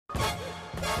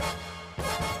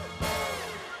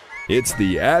It's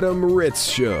the Adam Ritz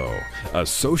Show, a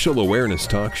social awareness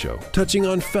talk show touching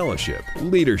on fellowship,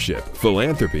 leadership,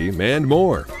 philanthropy, and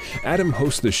more. Adam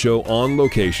hosts the show on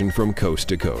location from coast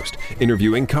to coast,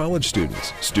 interviewing college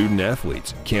students, student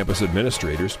athletes, campus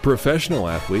administrators, professional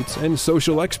athletes, and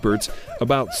social experts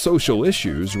about social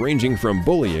issues ranging from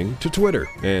bullying to Twitter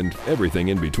and everything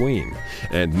in between.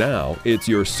 And now, it's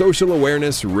your social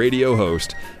awareness radio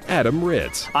host, Adam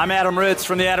Ritz. I'm Adam Ritz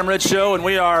from the Adam Ritz Show, and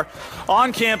we are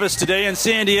on campus today in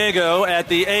San Diego at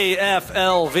the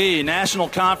AFLV National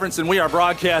Conference, and we are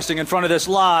broadcasting in front of this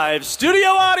live studio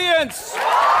audience.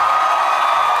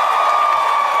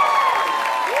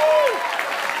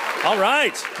 All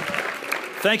right.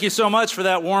 Thank you so much for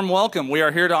that warm welcome. We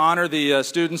are here to honor the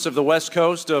students of the West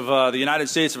Coast of the United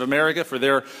States of America for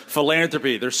their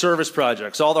philanthropy, their service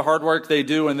projects, all the hard work they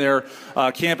do in their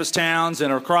campus towns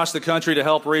and across the country to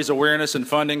help raise awareness and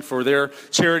funding for their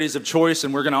charities of choice.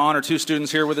 And we're going to honor two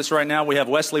students here with us right now. We have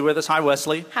Wesley with us. Hi,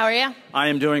 Wesley. How are you? I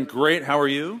am doing great. How are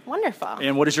you? Wonderful.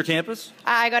 And what is your campus?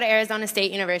 I go to Arizona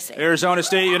State University. Arizona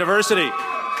State University.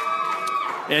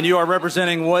 And you are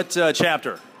representing what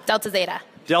chapter? Delta Zeta.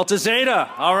 Delta Zeta.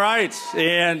 All right.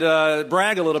 And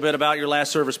brag a little bit about your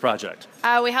last service project.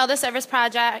 We held a service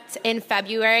project in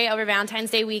February over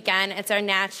Valentine's Day weekend. It's our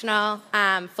national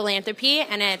philanthropy,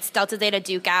 and it's Delta Zeta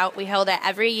Duke Out. We hold it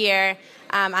every year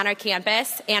on our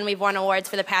campus, and we've won awards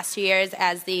for the past 2 years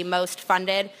as the most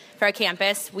funded for our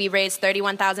campus. We raised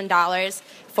 $31,000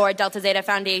 for Delta Zeta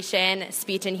Foundation,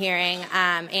 Speech and Hearing,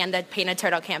 and the Painted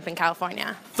Turtle Camp in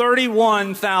California.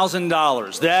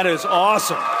 $31,000. That is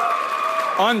awesome.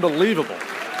 Unbelievable.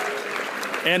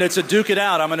 And it's a duke it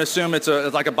out. I'm going to assume it's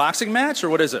like a boxing match, or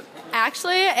what is it?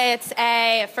 Actually, it's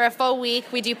for a full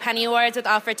week. We do penny awards with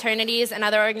all fraternities and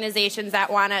other organizations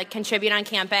that want to contribute on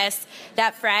campus.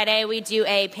 That Friday, we do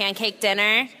a pancake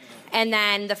dinner. And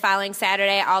then the following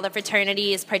Saturday, all the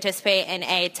fraternities participate in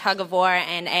a tug-of-war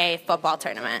and a football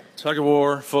tournament.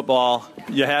 Tug-of-war, football.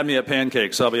 You had me at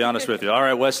pancakes, I'll be honest with you. All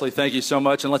right, Wesley, thank you so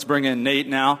much. And let's bring in Nate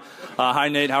now. Hi,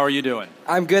 Nate. How are you doing?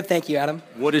 I'm good, thank you, Adam.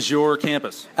 What is your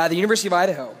campus? The University of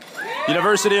Idaho.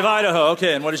 University of Idaho.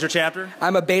 Okay, and what is your chapter?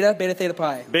 I'm a Beta Theta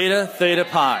Pi. Beta Theta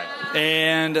Pi.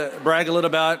 And brag a little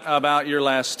about your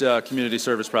last community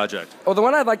service project. Well, the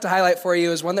one I'd like to highlight for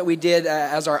you is one that we did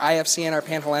as our IFC and our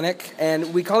Panhellenic,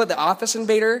 and we called it the Office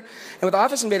Invader. And what the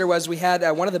Office Invader was, we had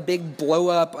one of the big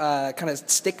blow-up kind of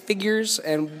stick figures,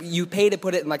 and you pay to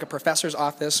put it in like a professor's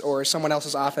office or someone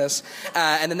else's office,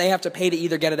 and then they have to pay to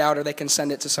either get it out or they can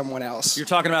send it to someone else. You're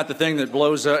talking about the thing that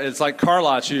blows up. It's like car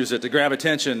lots use it to grab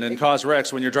attention and cause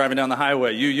wrecks when you're driving down the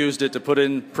highway. You used it to put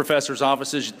in professors'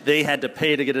 offices. They had to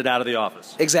pay to get it out of the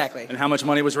office. Exactly. And how much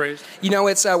money was raised? You know,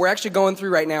 it's we're actually going through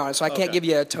right now, so I can't give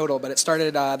you a total, but it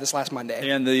started this last Monday.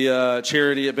 And the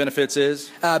charity it benefits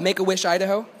is? Make-A-Wish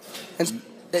Idaho. And,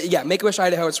 Make-A-Wish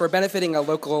Idaho. So we're benefiting a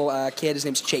local kid. His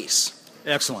name's Chase.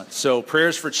 Excellent. So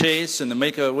prayers for Chase and the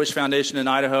Make-A-Wish Foundation in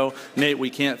Idaho. Nate, we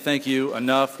can't thank you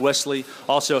enough. Wesley,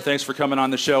 also thanks for coming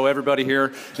on the show. Everybody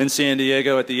here in San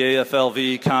Diego at the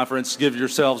AFLV conference, give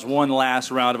yourselves one last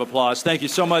round of applause. Thank you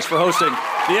so much for hosting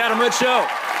the Adam Ritz Show.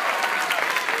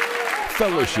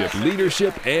 Fellowship,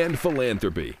 leadership, and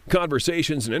philanthropy.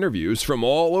 Conversations and interviews from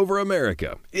all over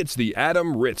America. It's the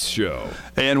Adam Ritz Show.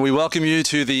 And we welcome you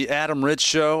to the Adam Ritz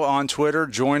Show on Twitter.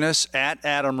 Join us at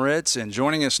Adam Ritz. And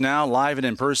joining us now, live and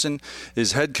in person,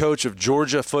 is head coach of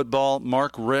Georgia football,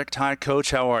 Mark Richt. Hi,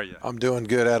 Coach. How are you? I'm doing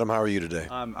good, Adam. How are you today?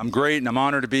 I'm great, and I'm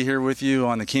honored to be here with you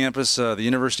on the campus, the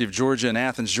University of Georgia in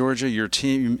Athens, Georgia. Your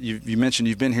team, you mentioned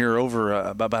you've been here over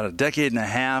about a decade and a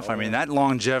half. I mean, that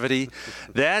longevity,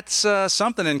 that's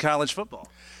something in college football.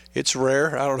 It's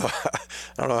rare. I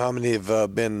don't know how many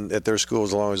have been at their school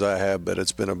as long as I have, but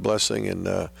it's been a blessing,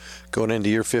 and going into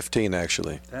year 15,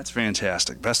 actually. That's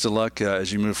fantastic. Best of luck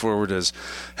as you move forward as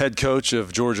head coach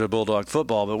of Georgia Bulldog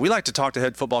football. But we like to talk to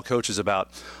head football coaches about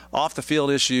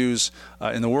off-the-field issues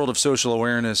in the world of social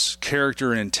awareness,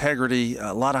 character and integrity.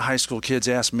 A lot of high school kids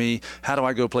ask me, how do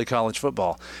I go play college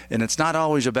football? And it's not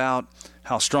always about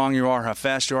how strong you are, how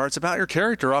fast you are. It's about your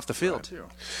character off the field, too.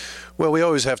 Well, we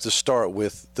always have to start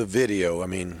with the video. I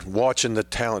mean, watching the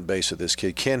talent base of this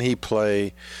kid. Can he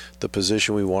play the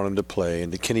position we want him to play?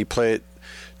 And can he play it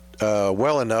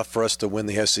well enough for us to win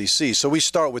the SEC? So we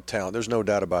start with talent. There's no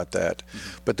doubt about that.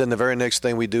 Mm-hmm. But then the very next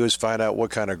thing we do is find out what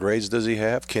kind of grades does he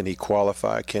have? Can he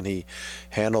qualify? Can he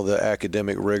handle the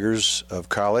academic rigors of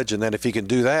college? And then if he can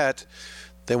do that,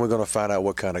 then we're going to find out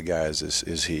what kind of guy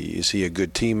is he. Is he a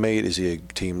good teammate? Is he a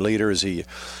team leader? Is he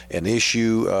an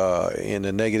issue in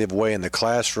a negative way in the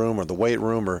classroom or the weight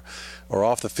room or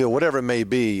off the field, whatever it may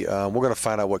be? We're going to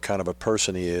find out what kind of a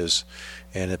person he is,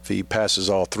 and if he passes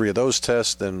all three of those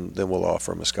tests, then we'll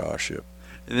offer him a scholarship.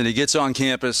 And then he gets on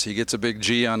campus, he gets a big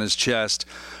G on his chest.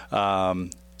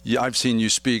 I've seen you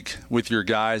speak with your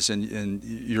guys and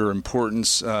your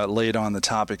importance laid on the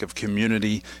topic of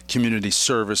community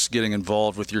service, getting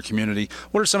involved with your community.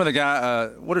 What are some of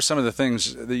the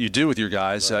things that you do with your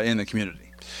guys in the community?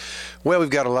 Well,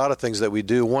 we've got a lot of things that we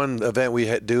do. One event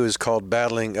we do is called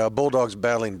Bulldogs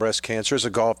Battling Breast Cancer. It's a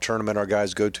golf tournament our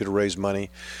guys go to raise money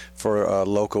for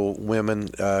local women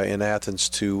in Athens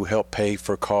to help pay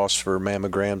for costs for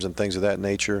mammograms and things of that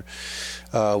nature.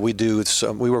 We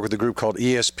work with a group called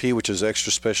ESP, which is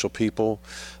Extra Special People,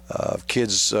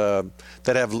 kids that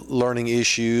have learning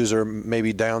issues or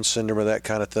maybe Down syndrome or that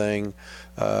kind of thing.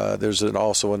 There's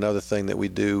also another thing that we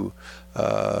do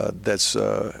that's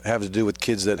have to do with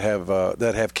kids that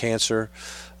have cancer.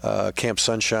 Camp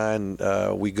Sunshine.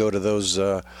 We go to those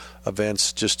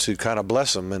events just to kind of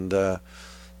bless them, and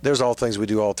there's all things we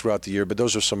do all throughout the year. But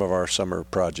those are some of our summer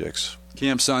projects.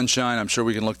 Camp Sunshine. I'm sure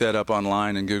we can look that up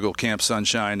online and Google Camp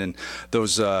Sunshine and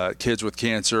those kids with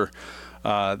cancer.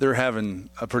 They're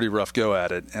having a pretty rough go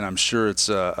at it, and I'm sure it's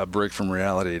a break from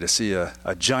reality to see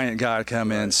a giant guy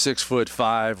come in,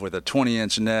 6'5", with a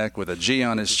 20-inch neck, with a G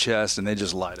on his chest, and they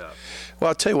just light up. Well,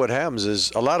 I'll tell you what happens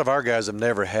is a lot of our guys have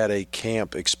never had a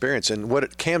camp experience,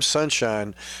 and Camp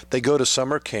Sunshine, they go to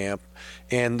summer camp,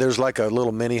 and there's like a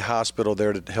little mini hospital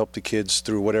there to help the kids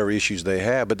through whatever issues they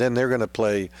have, but then they're going to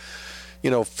play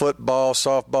football,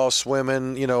 softball,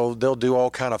 swimming, they'll do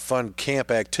all kind of fun camp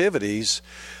activities.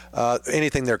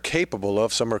 Anything they're capable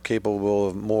of. Some are capable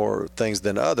of more things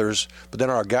than others, but then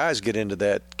our guys get into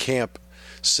that camp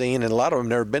scene, and a lot of them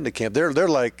never been to camp. They're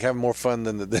like having more fun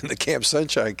than the Camp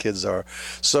Sunshine kids are.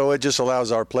 So it just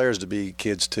allows our players to be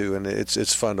kids too, and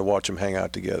it's fun to watch them hang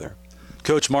out together.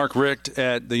 Coach Mark Richt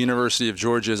at the University of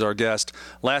Georgia is our guest.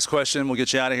 Last question, we'll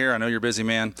get you out of here. I know you're a busy,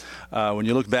 man. When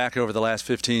you look back over the last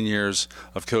 15 years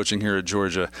of coaching here at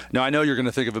Georgia, now I know you're going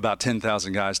to think of about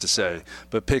 10,000 guys to say,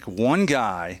 but pick one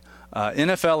guy,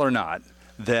 NFL or not,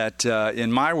 that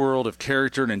in my world of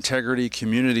character and integrity,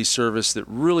 community service, that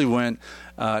really went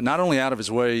not only out of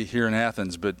his way here in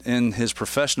Athens, but in his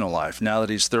professional life now that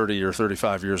he's 30 or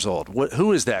 35 years old.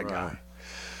 Who is that guy?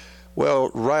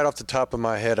 Well, right off the top of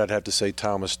my head, I'd have to say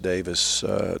Thomas Davis.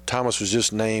 Thomas was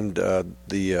just named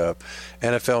the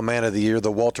NFL Man of the Year, the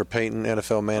Walter Payton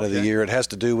NFL Man of the Year. It has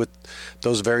to do with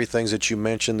those very things that you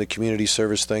mentioned, the community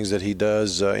service things that he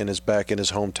does in his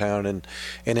hometown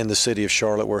and in the city of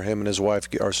Charlotte, where him and his wife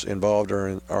are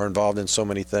involved in so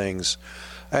many things.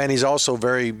 And he's also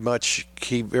very much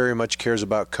cares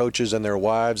about coaches and their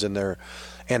wives and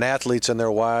athletes and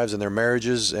their wives and their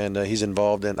marriages, and he's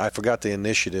involved in, I forgot the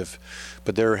initiative,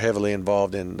 but they're heavily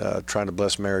involved in trying to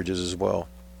bless marriages as well.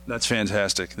 That's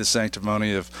fantastic. The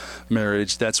sanctimony of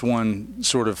marriage, that's one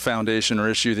sort of foundation or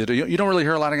issue that you don't really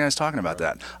hear a lot of guys talking about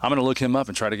that. I'm going to look him up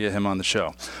and try to get him on the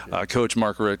show. Coach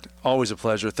Mark Richt, always a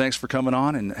pleasure. Thanks for coming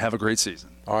on, and have a great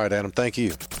season. All right, Adam. Thank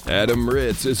you. Adam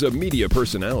Ritz is a media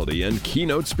personality and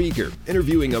keynote speaker,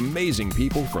 interviewing amazing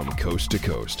people from coast to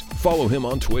coast. Follow him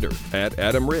on Twitter at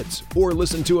Adam Ritz, or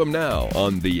listen to him now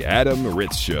on The Adam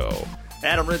Ritz Show.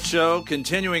 Adam Ritz Show,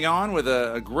 continuing on with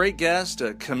a great guest,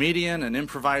 a comedian, an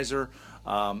improviser,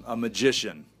 a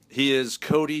magician. He is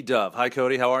Cody Dove. Hi,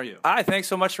 Cody. How are you? Hi. Thanks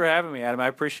so much for having me, Adam. I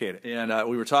appreciate it. And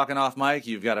we were talking off mic.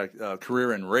 You've got a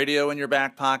career in radio in your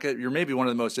back pocket. You're maybe one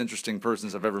of the most interesting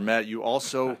persons I've ever met. You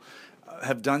also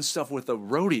have done stuff with a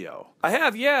rodeo. I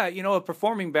have, yeah. A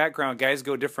performing background, guys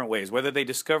go different ways. Whether they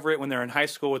discover it when they're in high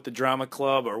school with the drama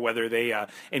club, or whether they,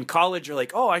 in college, are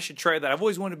like, oh, I should try that. I've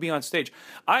always wanted to be on stage.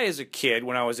 As a kid,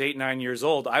 when I was 8, 9 years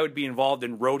old, I would be involved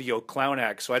in rodeo clown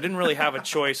acts, so I didn't really have a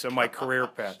choice in my career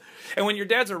path. And when your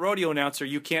dad's a rodeo announcer,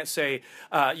 you can't say,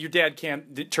 your dad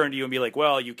can't turn to you and be like,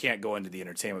 well, you can't go into the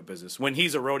entertainment business. When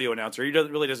he's a rodeo announcer, he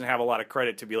really doesn't have a lot of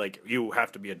credit to be like, you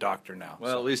have to be a doctor now.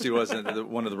 Well, at least he wasn't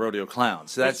one of the rodeo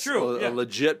clowns. That's true. A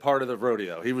legit part of the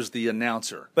rodeo. He was the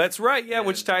announcer. That's right, yeah,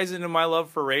 which ties into my love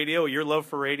for radio, your love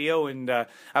for radio, and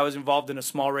I was involved in a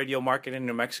small radio market in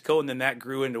New Mexico, and then that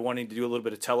grew into wanting to do a little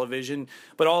bit of television.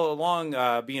 But all along,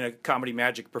 being a comedy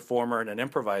magic performer and an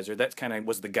improviser, that kind of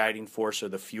was the guiding force or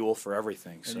the fuel for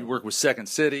everything. So. And you work with Second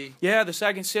City. Yeah, the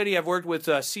Second City. I've worked with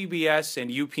CBS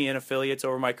and UPN affiliates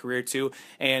over my career, too,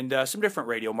 and some different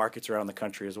radio markets around the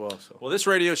country as well. So. Well, this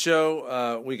radio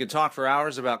show, we could talk for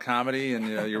hours about comedy. degree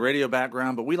and your radio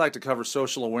background, but we like to cover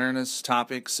social awareness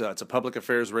topics. It's a public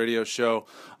affairs radio show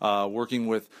working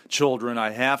with children.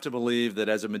 I have to believe that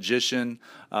as a magician,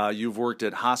 you've worked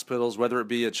at hospitals, whether it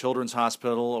be a children's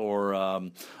hospital or,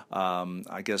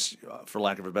 I guess, for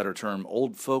lack of a better term,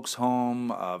 old folks'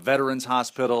 home, veterans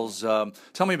hospitals.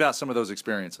 Tell me about some of those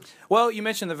experiences. Well, you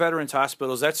mentioned the veterans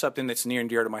hospitals. That's something that's near and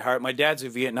dear to my heart. My dad's a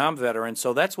Vietnam veteran,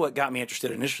 so that's what got me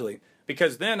interested initially.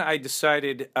 Because then I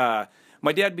decided,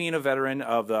 my dad being a veteran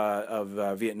of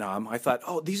Vietnam, I thought,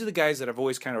 oh, these are the guys that I've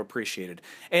always kind of appreciated.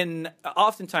 And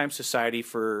oftentimes society,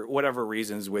 for whatever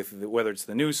reasons, with whether it's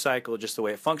the news cycle, just the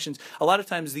way it functions, a lot of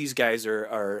times these guys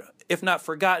are if not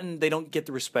forgotten, they don't get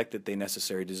the respect that they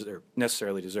necessarily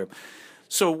deserve.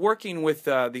 So working with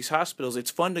these hospitals,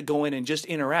 it's fun to go in and just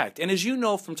interact. And as you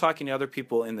know from talking to other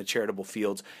people in the charitable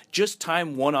fields, just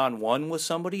time one-on-one with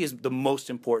somebody is the most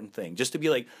important thing. Just to be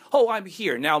like, oh, I'm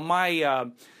here. Now,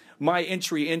 my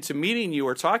entry into meeting you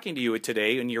or talking to you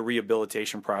today in your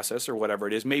rehabilitation process or whatever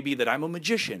it is may be that I'm a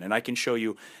magician and I can show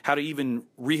you how to even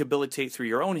rehabilitate through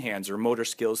your own hands or motor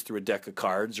skills through a deck of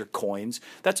cards or coins.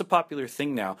 That's a popular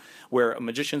thing now where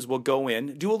magicians will go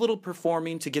in, do a little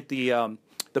performing to get the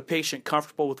patient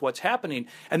comfortable with what's happening,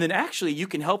 and then actually you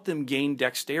can help them gain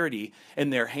dexterity in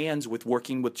their hands with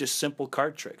working with just simple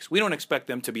card tricks. We don't expect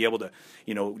them to be able to,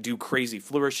 do crazy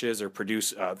flourishes or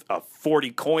produce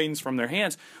 40 coins from their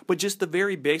hands, but just the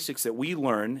very basics that we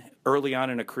learn early on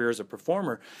in a career as a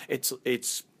performer,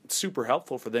 it's super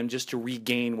helpful for them just to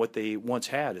regain what they once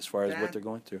had as far as what they're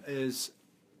going through.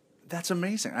 That's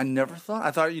amazing. I never thought.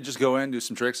 I thought you'd just go in, do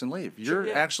some tricks, and leave. You're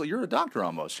a doctor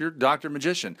almost. You're a doctor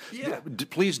magician. Yeah.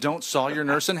 Please don't saw your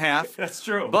nurse in half. That's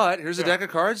true. But here's a deck of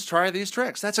cards. Try these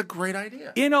tricks. That's a great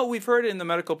idea. We've heard it in the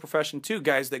medical profession too,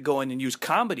 guys that go in and use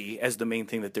comedy as the main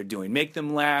thing that they're doing. Make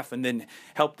them laugh and then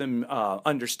help them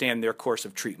understand their course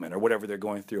of treatment or whatever they're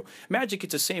going through. Magic,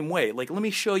 it's the same way. Like, let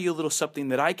me show you a little something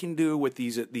that I can do with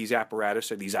these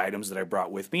apparatus or these items that I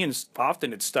brought with me. And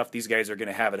often it's stuff these guys are going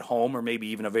to have at home or maybe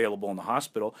even available in the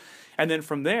hospital. And then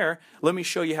from there, let me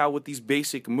show you how with these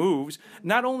basic moves,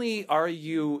 not only are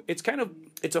you,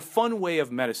 it's a fun way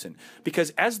of medicine because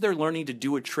as they're learning to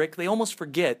do a trick, they almost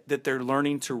forget that they're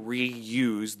learning to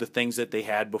reuse the things that they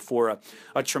had before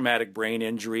a traumatic brain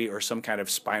injury or some kind of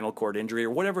spinal cord injury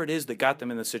or whatever it is that got them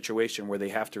in the situation where they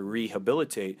have to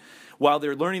rehabilitate. While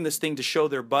they're learning this thing to show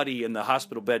their buddy in the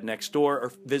hospital bed next door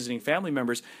or visiting family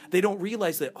members, they don't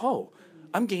realize that, oh,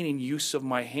 I'm gaining use of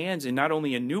my hands in not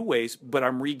only in new ways, but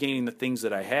I'm regaining the things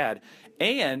that I had.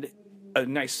 And a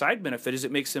nice side benefit is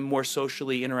it makes them more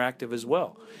socially interactive as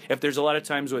well. If there's a lot of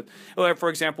times with, for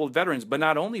example, veterans, but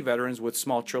not only veterans, with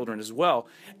small children as well,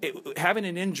 having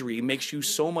an injury makes you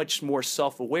so much more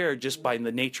self-aware just by the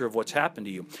nature of what's happened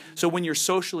to you. So when you're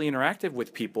socially interactive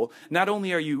with people, not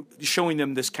only are you showing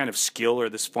them this kind of skill or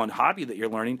this fun hobby that you're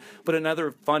learning, but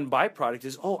another fun byproduct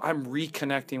is, I'm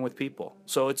reconnecting with people.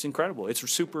 So it's incredible. It's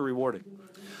super rewarding.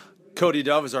 Cody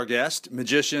Dove is our guest,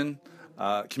 magician,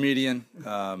 comedian,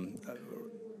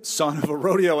 son of a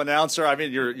rodeo announcer. I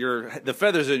mean, the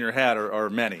feathers in your hat are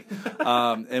many.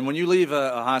 And when you leave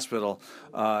a hospital,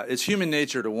 it's human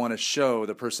nature to want to show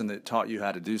the person that taught you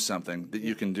how to do something that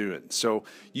you can do it. So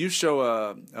you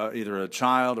show either a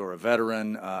child or a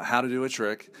veteran how to do a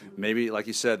trick. Maybe, like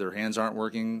you said, their hands aren't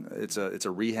working. It's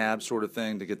a rehab sort of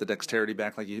thing to get the dexterity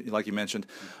back, like you mentioned.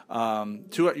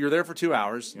 You're there for 2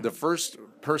 hours. Yeah. The first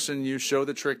person you show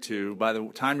the trick to, by the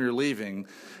time you're leaving,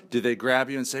 do they grab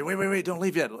you and say, wait, don't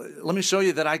leave yet. Let me show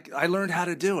you that I learned how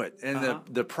to do it. And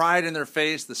the pride in their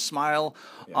face, the smile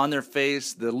on their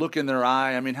face, the look in their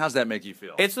eye. I mean, how's that make you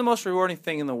feel? It's the most rewarding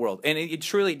thing in the world. And it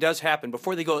truly does happen.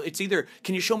 Before they go, it's either,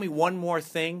 can you show me one more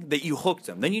thing that you hooked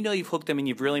them? Then you know you've hooked them and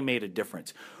you've really made a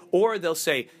difference. Or they'll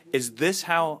say, is this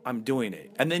how I'm doing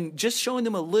it? And then just showing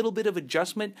them a little bit of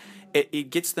adjustment, it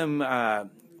gets them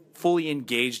fully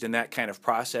engaged in that kind of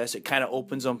process. It kind of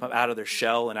opens them out of their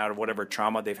shell and out of whatever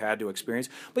trauma they've had to experience.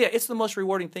 But yeah, it's the most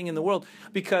rewarding thing in the world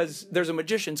because there's a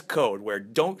magician's code where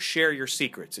don't share your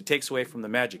secrets. It takes away from the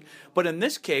magic. But in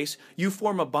this case, you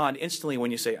form a bond instantly when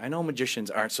you say, I know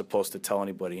magicians aren't supposed to tell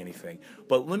anybody anything,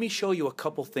 but let me show you a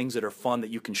couple things that are fun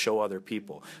that you can show other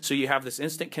people. So you have this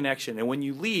instant connection. And when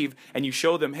you leave and you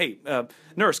show them, hey,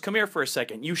 nurse, come here for a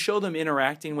second. You show them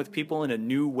interacting with people in a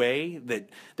new way that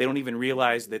they don't even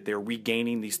realize that they're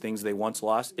regaining these things they once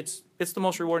lost. It's it's the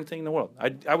most rewarding thing in the world.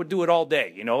 I would do it all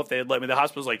day, if they had let me. The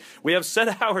hospital's like, we have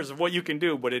set hours of what you can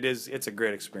do, but it's a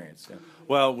great experience. Yeah.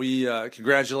 Well, we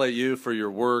congratulate you for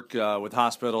your work with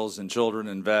hospitals and children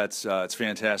and vets. It's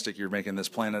fantastic. You're making this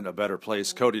planet a better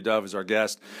place. Cody Dove is our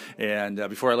guest. And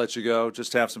before I let you go,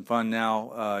 just have some fun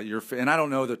now. And I don't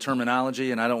know the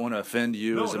terminology, and I don't want to offend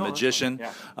you as a magician.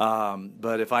 Yeah.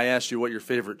 But if I asked you what your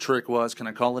favorite trick was, can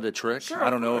I call it a trick? Sure, I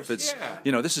don't know if it's,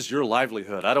 this is your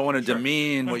livelihood. I don't want to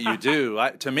demean what you do.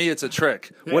 To me, it's a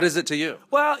trick. Yeah. What is it to you?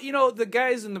 Well, the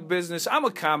guys in the business, I'm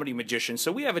a comedy magician,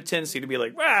 so we have a tendency to be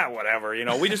like, whatever,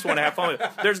 we just want to have fun with it.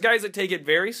 There's guys that take it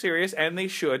very serious, and they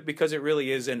should, because it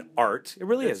really is an art. It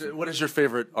really is. What is your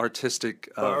favorite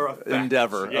artistic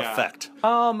endeavor, effect?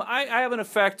 I have an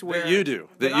effect where... That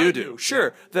you do.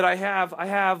 Sure. That I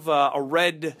have a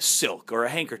red silk or a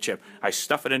handkerchief. I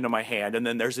stuff it into my hand, and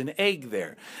then there's an egg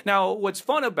there. Now, what's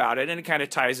fun about it, and it kind of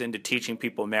ties into teaching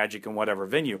people magic in whatever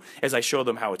venue, is I show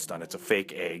them how it's done. It's a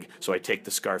fake egg, so I take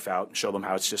the scarf out and show them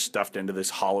how it's just stuffed into this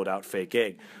hollowed-out fake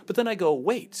egg. But then I go,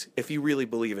 wait, if you really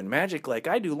believe in magic like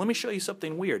I do, let me show you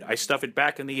something weird. I stuff it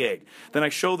back in the egg. Then I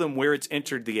show them where it's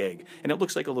entered the egg, and it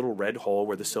looks like a little red hole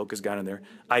where the silk has gone in there.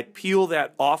 I peel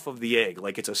that off of the egg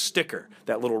like it's a sticker,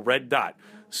 that little red dot,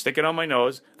 stick it on my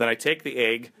nose, then I take the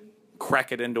egg,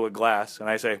 crack it into a glass, and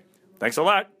I say, thanks a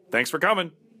lot. Thanks for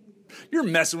coming. You're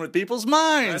messing with people's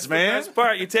minds, man. That's the best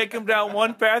part. You take them down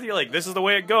one path, you're like, this is the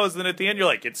way it goes. Then at the end, you're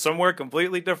like, it's somewhere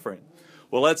completely different.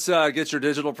 Well, let's get your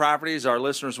digital properties. Our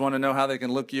listeners want to know how they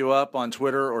can look you up on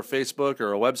Twitter or Facebook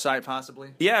or a website possibly.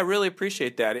 Yeah, I really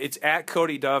appreciate that. It's at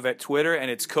Cody Dove at Twitter, and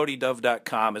it's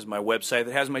codydove.com is my website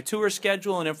that has my tour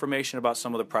schedule and information about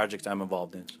some of the projects I'm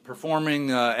involved in.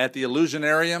 Performing at the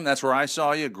Illusionarium, that's where I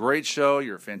saw you. Great show.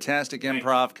 You're fantastic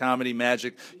improv, comedy,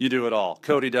 magic. You do it all.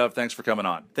 Cody Dove, thanks for coming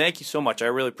on. Thank you so much. I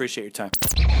really appreciate your time.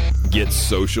 Get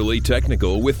socially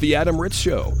technical with The Adam Ritz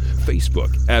Show. Facebook,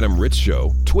 Adam Ritz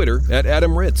Show. Twitter,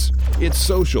 @Adam Ritz. It's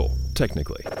social,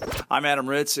 technically. I'm Adam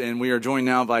Ritz, and we are joined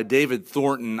now by David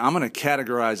Thornton. I'm going to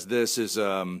categorize this as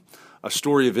a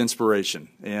story of inspiration.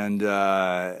 And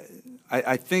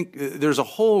I think there's a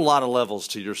whole lot of levels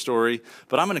to your story,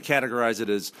 but I'm going to categorize it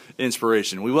as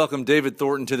inspiration. We welcome David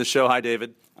Thornton to the show. Hi,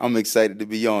 David. I'm excited to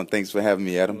be on. Thanks for having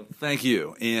me, Adam. Thank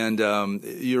you. And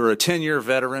you're a 10-year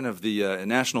veteran of the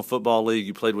National Football League.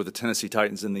 You played with the Tennessee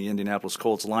Titans and the Indianapolis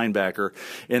Colts linebacker.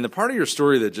 And the part of your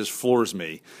story that just floors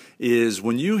me is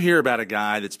when you hear about a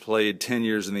guy that's played 10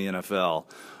 years in the NFL,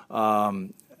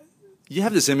 you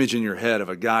have this image in your head of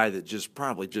a guy that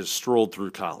probably strolled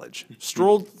through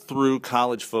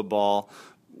college football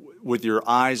with your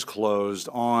eyes closed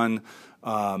on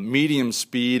medium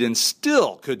speed and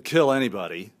still could kill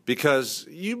anybody because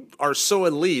you are so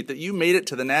elite that you made it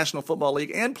to the National Football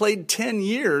League and played 10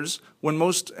 years when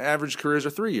most average careers are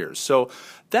 3 years. So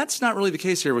that's not really the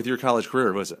case here with your college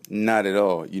career, was it? Not at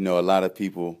all. A lot of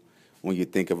people, when you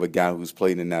think of a guy who's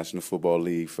played in the National Football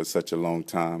League for such a long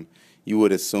time, you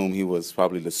would assume he was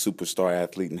probably the superstar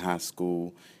athlete in high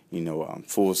school,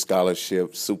 full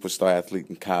scholarship, superstar athlete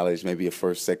in college, maybe a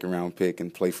first, second-round pick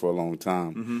and play for a long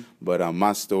time. Mm-hmm. But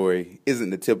my story isn't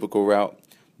the typical route,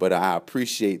 but I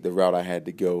appreciate the route I had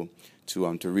to go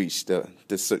to reach the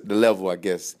level, I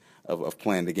guess, of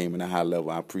playing the game at a high level.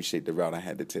 I appreciate the route I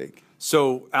had to take.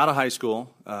 So out of high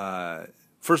school,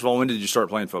 first of all, when did you start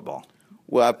playing football?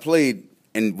 Well, I played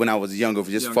when I was younger,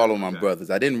 following my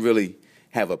brothers. I didn't really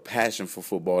have a passion for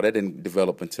football. That didn't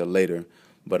develop until later.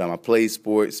 But I played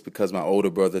sports because my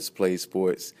older brothers played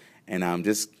sports, and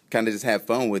just had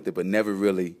fun with it, but never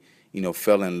really,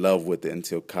 fell in love with it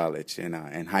until college. And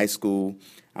in high school,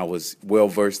 I was well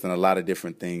versed in a lot of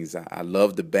different things. I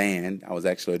loved the band. I was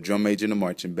actually a drum major in the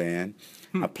marching band.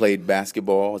 I played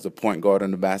basketball. I was a point guard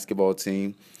on the basketball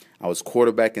team. I was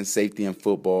quarterback and safety in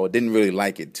football. Didn't really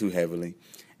like it too heavily.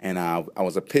 And I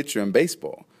was a pitcher in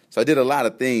baseball. So I did a lot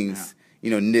of things. Yeah.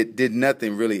 Did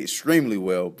nothing really extremely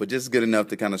well, but just good enough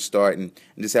to kind of start and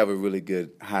just have a really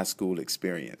good high school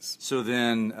experience. So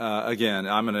then, again,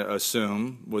 I'm going to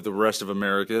assume with the rest of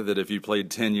America that if you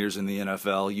played 10 years in the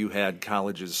NFL, you had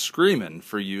colleges screaming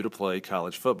for you to play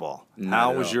college football.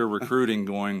 How was your recruiting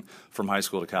going from high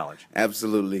school to college?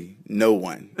 Absolutely no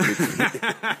one.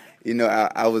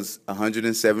 I was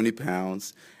 170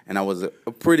 pounds. And I was a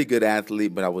pretty good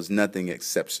athlete, but I was nothing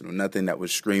exceptional, nothing that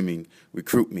was screaming,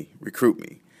 recruit me.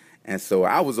 And so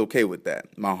I was okay with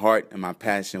that. My heart and my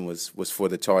passion was for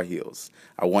the Tar Heels.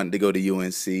 I wanted to go to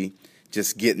UNC,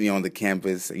 just get me on the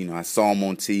campus. I saw them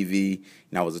on TV,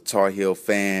 and I was a Tar Heel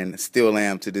fan, still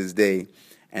am to this day.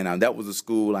 And that was a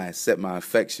school I had set my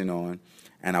affection on,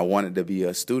 and I wanted to be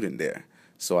a student there.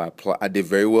 So I did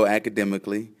very well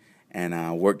academically. and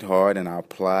I worked hard, and I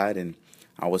applied, and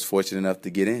I was fortunate enough to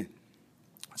get in.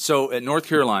 So at North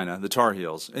Carolina, the Tar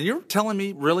Heels, and you're telling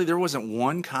me really there wasn't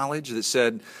one college that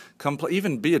said, come play,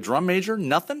 even be a drum major?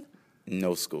 Nothing?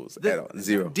 No schools at all.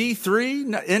 Zero. D3,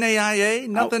 NAIA,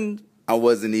 nothing? I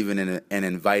wasn't even an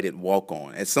invited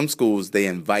walk-on. At some schools, they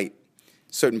invite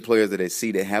certain players that they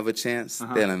see that have a chance.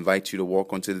 They'll invite you to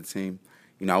walk onto the team.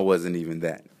 I wasn't even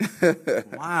that.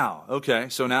 Wow. Okay.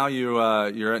 So now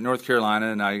you're at North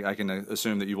Carolina, and I can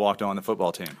assume that you walked on the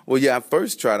football team. Well, yeah, I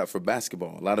first tried out for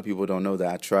basketball. A lot of people don't know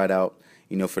that. I tried out,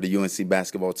 for the UNC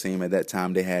basketball team. At that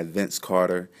time, they had Vince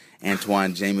Carter,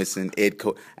 Antoine Jamison, Ed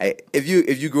Cole. If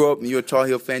you grew up and you're a Tar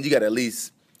Heel fan, you got to at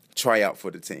least try out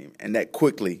for the team. And that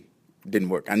quickly didn't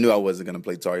work. I knew I wasn't going to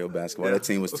play Tar Heel basketball. Yeah. That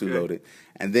team was too loaded.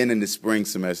 And then in the spring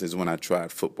semester is when I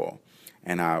tried football.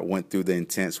 And I went through the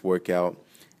intense workout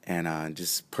and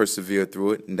just persevered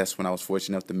through it. And that's when I was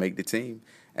fortunate enough to make the team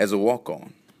as a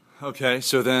walk-on. Okay,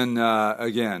 so then,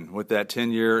 again, with that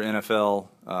 10-year NFL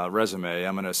resume,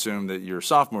 I'm going to assume that your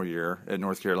sophomore year at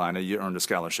North Carolina, you earned a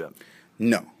scholarship.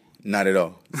 No, not at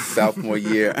all. Sophomore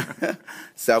year,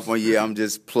 I'm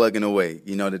just plugging away.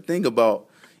 The thing about,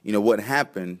 what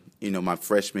happened, my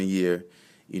freshman year,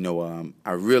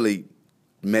 I really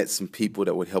met some people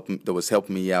that was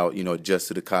helping me out, adjust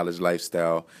to the college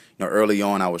lifestyle. Early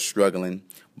on I was struggling,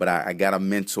 but I got a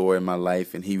mentor in my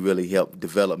life, and he really helped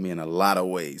develop me in a lot of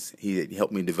ways. He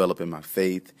helped me develop in my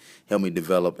faith, helped me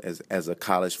develop as a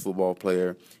college football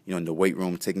player, in the weight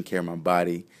room, taking care of my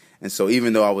body. And so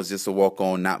even though I was just a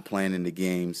walk-on, not playing in the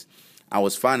games, I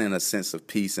was finding a sense of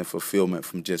peace and fulfillment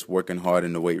from just working hard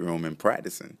in the weight room and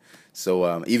practicing.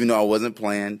 So even though I wasn't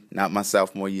playing, not my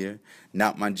sophomore year,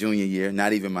 not my junior year,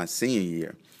 not even my senior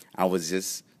year, I was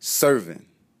just serving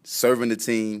the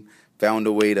team, found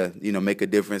a way to, make a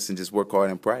difference and just work hard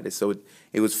in practice. So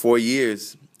it was 4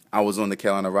 years I was on the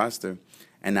Carolina roster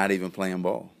and not even playing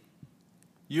ball.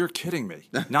 You're kidding me.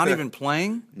 Not even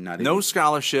playing? No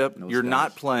scholarship. You're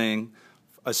not playing.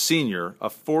 A senior, a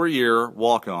 4-year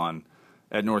walk-on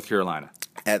at North Carolina.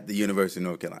 At the University of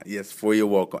North Carolina, yes, 4-year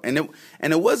walk-on.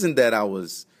 And it wasn't that I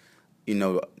was,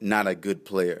 not a good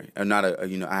player, or not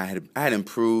I had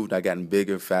improved, I gotten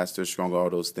bigger, faster, stronger, all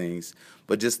those things.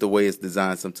 But just the way it's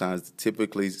designed, sometimes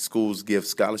typically schools give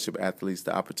scholarship athletes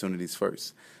the opportunities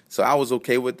first. So I was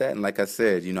okay with that, and like I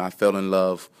said, I fell in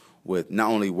love with not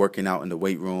only working out in the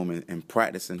weight room and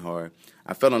practicing hard,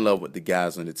 I fell in love with the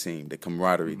guys on the team, the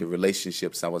camaraderie, the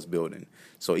relationships I was building.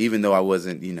 So even though I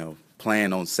wasn't,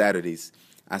 playing on Saturdays,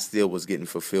 I still was getting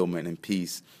fulfillment and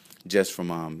peace just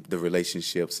from the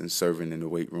relationships and serving in the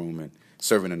weight room and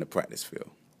serving in the practice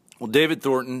field. Well, David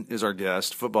Thornton is our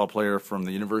guest, football player from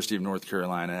the University of North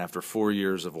Carolina. After 4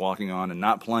 years of walking on and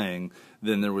not playing,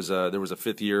 then there was a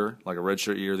fifth year, like a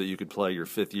redshirt year that you could play. Your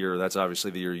fifth year, that's obviously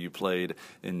the year you played,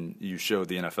 and you showed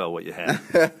the NFL what you had.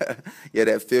 Yeah,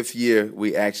 that fifth year,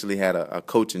 we actually had a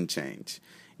coaching change.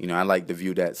 I like to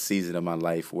view that season of my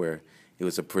life where it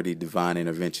was a pretty divine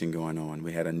intervention going on.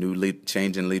 We had a new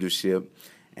change in leadership,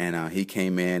 and he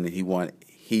came in and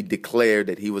he declared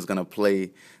that he was going to play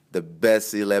the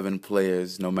best 11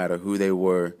 players, no matter who they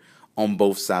were, on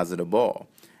both sides of the ball.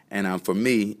 And for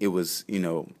me, it was,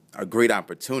 a great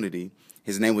opportunity.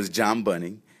 His name was John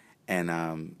Bunning, and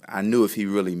I knew if he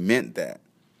really meant that,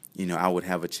 I would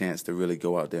have a chance to really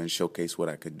go out there and showcase what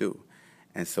I could do.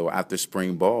 And so after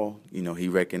spring ball, he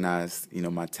recognized,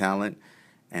 my talent,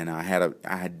 and I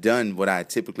had done what I had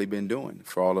typically been doing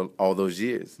for all those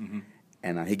years. Mm-hmm.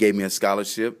 And he gave me a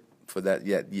scholarship for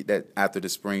that after the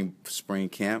spring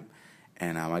camp,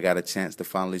 and I got a chance to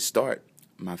finally start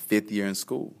my fifth year in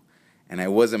school. And it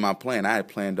wasn't my plan. I had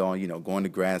planned on, going to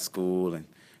grad school and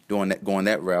going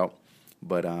that route.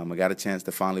 But I got a chance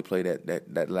to finally play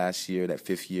that last year, that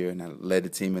fifth year, and I led the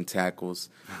team in tackles.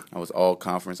 I was all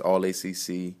conference, all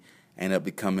ACC. Ended up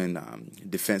becoming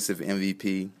defensive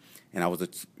MVP, and I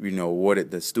was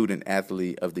awarded the student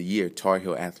athlete of the year, Tar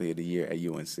Heel athlete of the year at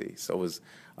UNC. So it was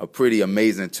a pretty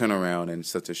amazing turnaround in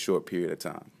such a short period of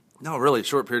time. No, really,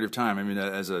 short period of time. I mean,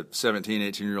 as a 17,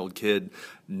 18-year-old kid,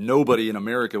 nobody in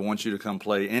America wants you to come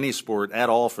play any sport at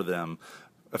all for them.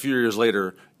 A few years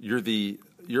later,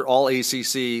 you're all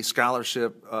ACC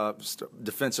scholarship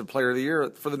defensive player of the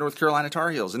year for the North Carolina Tar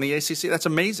Heels in the ACC. That's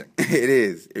amazing. It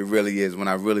is. It really is. When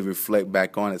I really reflect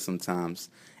back on it sometimes,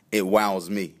 it wows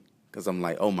me because I'm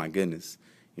like, oh, my goodness.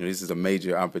 This is a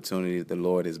major opportunity that the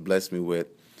Lord has blessed me with.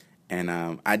 And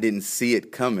I didn't see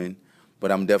it coming,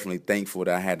 but I'm definitely thankful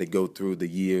that I had to go through the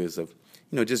years of,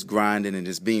 just grinding and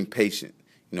just being patient.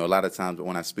 A lot of times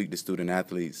when I speak to student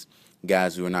athletes,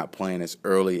 guys who are not playing as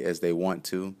early as they want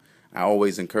to, I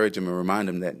always encourage them and remind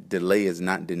them that delay is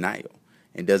not denial.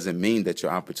 It doesn't mean that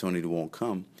your opportunity won't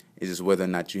come. It's just whether or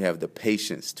not you have the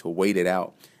patience to wait it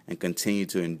out and continue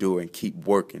to endure and keep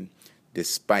working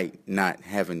despite not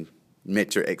having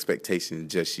met your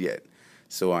expectations just yet.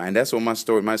 So, and that's what my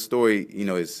story,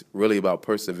 is really about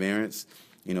perseverance.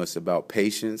 It's about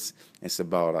patience. It's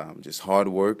about just hard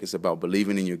work. It's about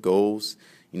believing in your goals.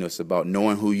 It's about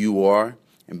knowing who you are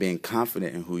and being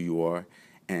confident in who you are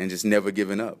and just never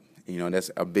giving up.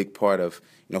 That's a big part of,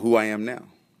 who I am now.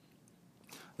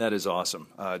 That is awesome.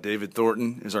 David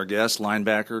Thornton is our guest,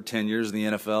 linebacker, 10 years in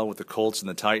the NFL with the Colts and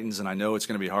the Titans, and I know it's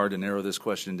going to be hard to narrow this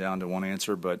question down to one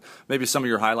answer, but maybe some of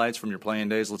your highlights from your playing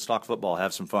days. Let's talk football,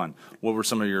 have some fun. What were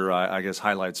some of your,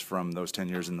 highlights from those 10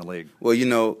 years in the league?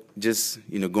 Well, just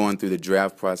going through the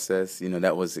draft process,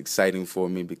 that was exciting for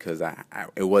me because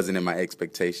it wasn't in my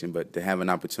expectation, but to have an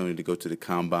opportunity to go to the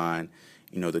combine,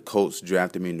 the Colts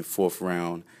drafted me in the 4th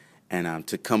round, and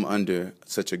to come under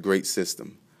such a great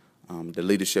system. The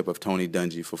leadership of Tony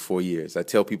Dungy for 4 years. I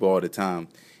tell people all the time,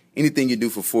 anything you do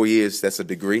for 4 years, that's a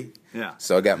degree. Yeah.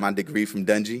 So I got my degree from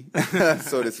Dungy,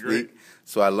 so to speak. Great.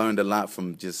 So I learned a lot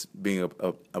from just being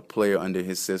a player under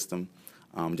his system.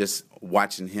 Just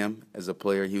watching him as a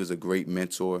player, he was a great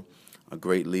mentor, a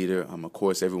great leader. Of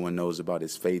course, everyone knows about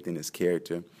his faith and his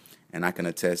character, and I can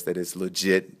attest that it's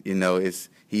legit.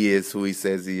 He is who he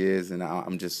says he is, and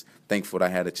I'm just thankful that I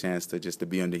had a chance to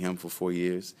be under him for 4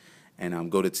 years.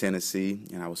 And go to Tennessee,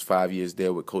 and I was 5 years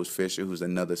there with Coach Fisher, who's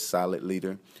another solid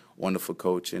leader, wonderful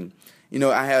coach. And,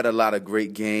 I had a lot of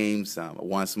great games, I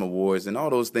won some awards, and all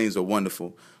those things are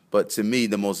wonderful. But to me,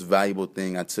 the most valuable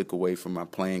thing I took away from my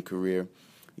playing career,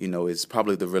 is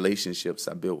probably the relationships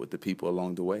I built with the people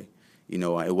along the way.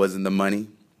 It wasn't the money,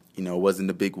 it wasn't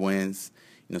the big wins.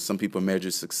 Some people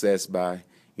measure success by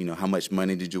how much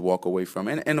money did you walk away from?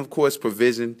 And of course,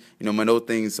 provision, those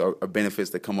things are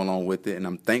benefits that come along with it, and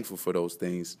I'm thankful for those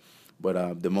things.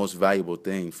 But the most valuable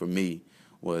thing for me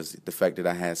was the fact that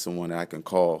I had someone that I can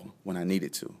call when I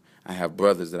needed to. I have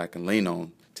brothers that I can lean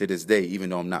on to this day, even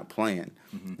though I'm not playing,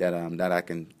 that I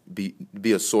can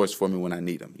be a source for me when I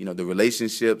need them. The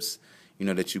relationships,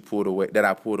 that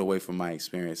I pulled away from my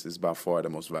experience is by far the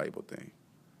most valuable thing.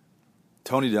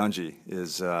 Tony Dungy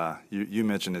is, you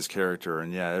mentioned his character,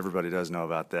 and yeah, everybody does know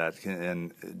about that.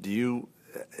 And do you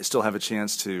still have a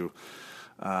chance to,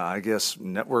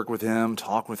 network with him,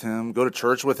 talk with him, go to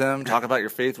church with him, talk about your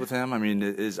faith with him? I mean,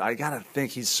 I got to think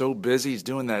he's so busy. He's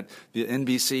doing the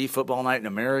NBC Football Night in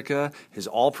America. His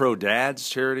All-Pro Dads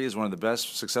charity is one of the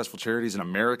best successful charities in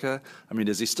America. I mean,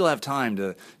 does he still have time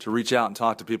to reach out and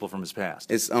talk to people from his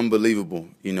past? It's unbelievable.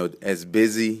 As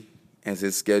busy as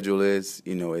his schedule is,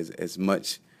 as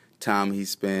much time he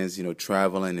spends,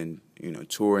 traveling and,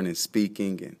 touring and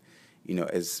speaking, and,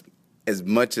 as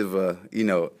much of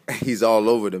he's all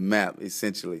over the map,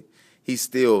 essentially, he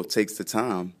still takes the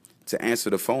time to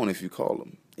answer the phone if you call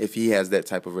him, if he has that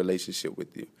type of relationship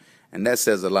with you. And that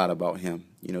says a lot about him,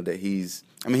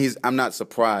 that I'm not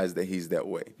surprised that he's that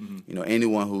way. Mm-hmm.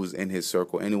 Anyone who's in his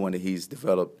circle, anyone that he's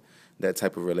developed that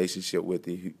type of relationship with,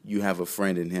 you have a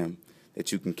friend in him that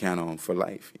you can count on for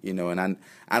life, and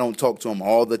I don't talk to him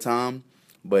all the time,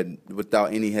 but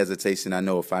without any hesitation, I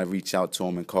know if I reach out to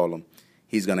him and call him,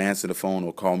 he's going to answer the phone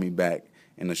or call me back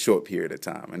in a short period of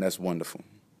time, and that's wonderful.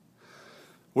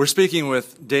 We're speaking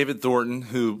with David Thornton,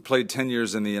 who played 10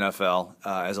 years in the NFL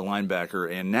as a linebacker,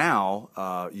 and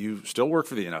now you still work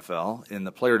for the NFL. In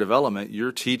the player development,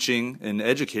 you're teaching and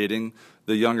educating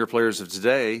the younger players of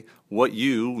today what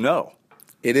you know.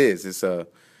 It is.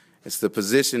 It's the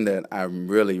position that I'm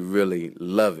really, really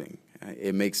loving.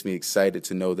 It makes me excited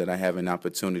to know that I have an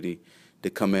opportunity to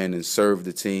come in and serve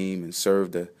the team and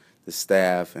serve the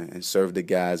staff and serve the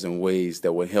guys in ways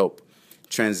that will help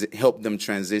them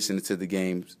transition into the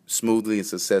game smoothly and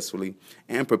successfully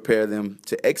and prepare them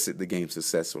to exit the game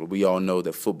successfully. We all know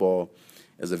that football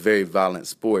is a very violent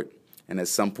sport, and at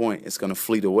some point it's going to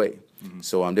fleet away. Mm-hmm.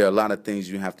 So there are a lot of things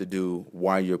you have to do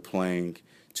while you're playing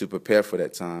to prepare for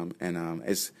that time, and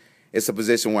it's a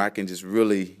position where I can just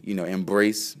really,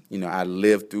 embrace. I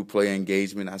lived through player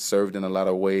engagement. I served in a lot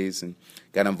of ways and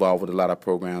got involved with a lot of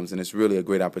programs, and it's really a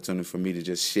great opportunity for me to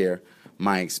just share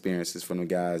my experiences from the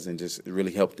guys and just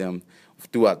really help them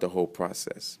throughout the whole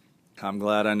process. I'm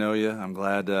glad I know you. I'm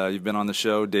glad you've been on the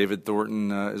show. David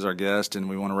Thornton is our guest, and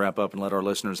we want to wrap up and let our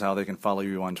listeners how they can follow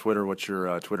you on Twitter. What's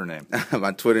your Twitter name?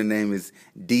 My Twitter name is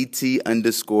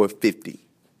DT_50.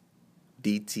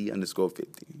 DT_50.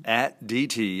 At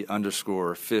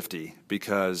DT_50,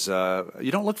 because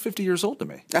you don't look 50 years old to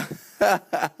me.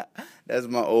 That's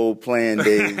my old playing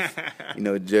days,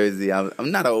 jersey.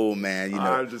 I'm not an old man,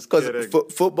 I'm just kidding.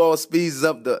 Football speeds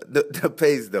up the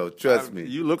pace, though. Trust me.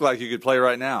 You look like you could play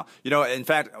right now. In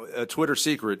fact, a Twitter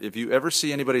secret, if you ever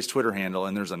see anybody's Twitter handle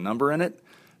and there's a number in it,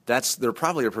 they're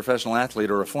probably a professional athlete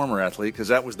or a former athlete because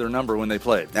that was their number when they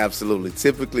played. Absolutely.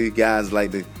 Typically, guys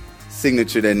like to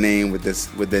signature their name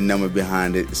with their number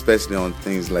behind it, especially on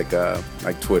things like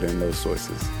Twitter and those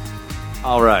sources.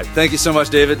 All right. Thank you so much,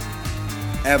 David.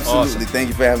 Absolutely. Awesome. Thank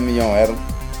you for having me on, Adam.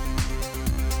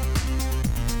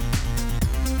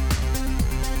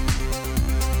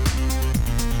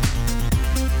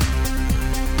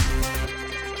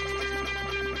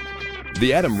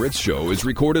 The Adam Ritz Show is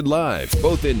recorded live,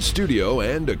 both in studio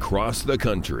and across the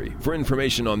country. For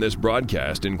information on this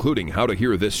broadcast, including how to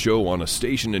hear this show on a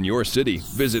station in your city,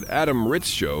 visit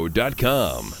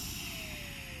adamritzshow.com.